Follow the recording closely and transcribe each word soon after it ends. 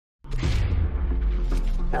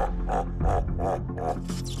Hey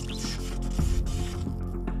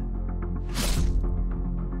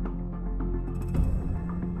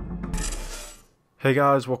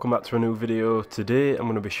guys, welcome back to a new video. Today I'm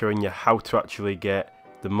going to be showing you how to actually get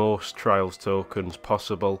the most trials tokens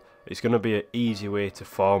possible. It's going to be an easy way to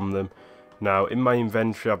farm them. Now in my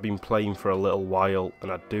inventory I've been playing for a little while and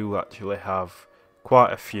I do actually have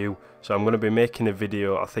quite a few. So I'm going to be making a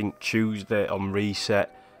video I think Tuesday on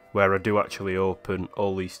reset where I do actually open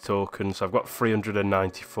all these tokens. So I've got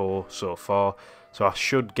 394 so far. So I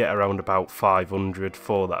should get around about 500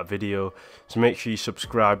 for that video. So make sure you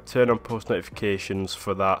subscribe, turn on post notifications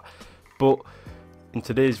for that. But in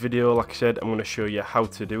today's video, like I said, I'm going to show you how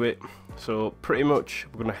to do it. So pretty much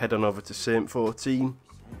we're going to head on over to Saint 14.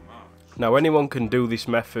 Now anyone can do this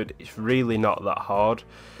method, it's really not that hard.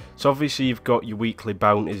 So obviously you've got your weekly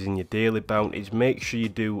bounties and your daily bounties. Make sure you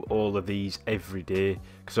do all of these every day,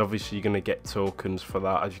 because obviously you're going to get tokens for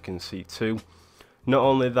that, as you can see too. Not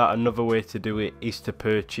only that, another way to do it is to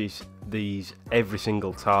purchase these every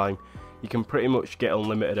single time. You can pretty much get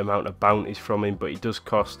unlimited amount of bounties from him, but it does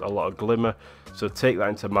cost a lot of glimmer, so take that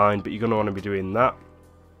into mind, but you're going to want to be doing that.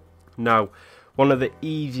 Now, one of the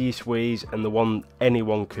easiest ways, and the one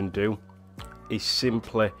anyone can do, is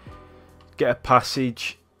simply get a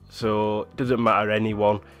passage. So it doesn't matter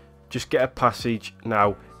anyone, just get a passage.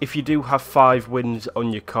 Now if you do have 5 wins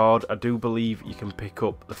on your card, I do believe you can pick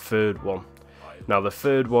up the third one. Now the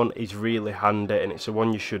third one is really handy and it's the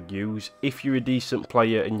one you should use. If you're a decent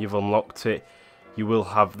player and you've unlocked it, you will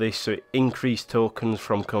have this, so it increases tokens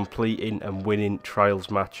from completing and winning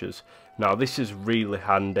trials matches. Now this is really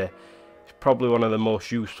handy. It's probably one of the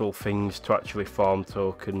most useful things to actually farm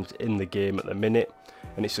tokens in the game at the minute,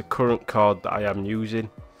 and it's a current card that I am using.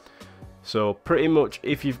 So pretty much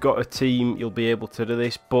if you've got a team you'll be able to do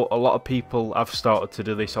this, but a lot of people have started to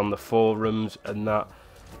do this on the forums and that.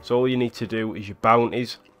 So all you need to do is your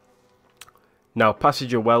bounties. Now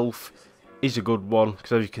Passage of Wealth is a good one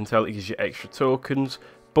because as you can tell it gives you extra tokens,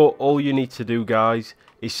 but all you need to do guys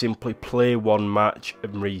is simply play one match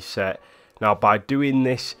and reset. Now by doing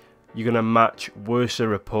this you're going to match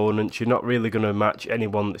worser opponents. You're not really going to match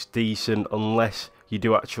anyone that's decent unless you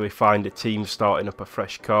do actually find a team starting up a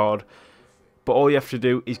fresh card. But all you have to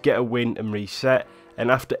do is get a win and reset,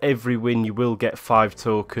 and after every win you will get 5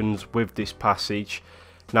 tokens with this passage.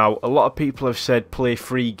 Now a lot of people have said play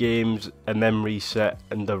 3 games and then reset,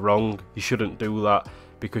 and they're wrong. You shouldn't do that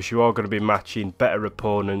because you are going to be matching better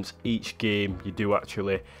opponents each game you do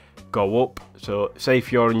actually go up. So say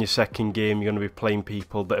if you're in your second game you're going to be playing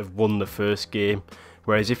people that have won the first game,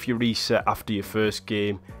 whereas if you reset after your first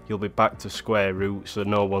game you'll be back to square root, so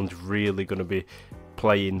no one's really going to be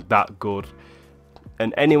playing that good.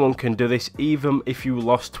 And anyone can do this. Even if you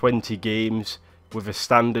lost 20 games with a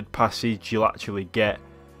standard passage you'll actually get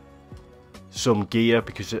some gear,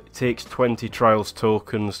 because it takes 20 trials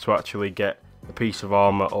tokens to actually get a piece of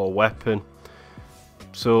armor or weapon.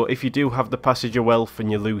 So if you do have the Passage of Wealth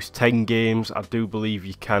and you lose 10 games, I do believe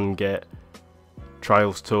you can get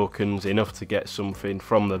trials tokens enough to get something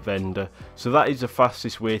from the vendor. So that is the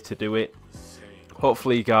fastest way to do it.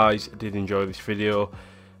 Hopefully you guys did enjoy this video.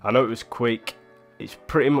 I know it was quick. It's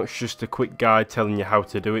pretty much just a quick guide telling you how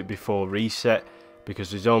to do it before reset,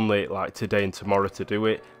 because there's only like today and tomorrow to do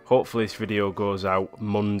it. Hopefully this video goes out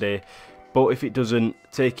Monday, but if it doesn't,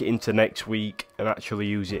 take it into next week and actually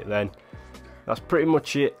use it then. That's pretty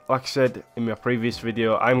much it. Like I said in my previous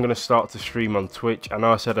video, I'm going to start to stream on Twitch. I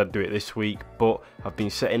know I said I'd do it this week, but I've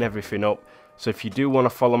been setting everything up. So if you do want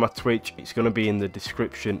to follow my Twitch, it's going to be in the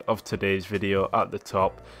description of today's video at the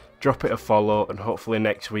top. Drop it a follow, and hopefully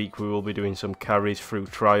next week we will be doing some carries through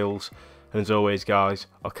trials. And as always guys,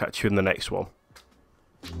 I'll catch you in the next one.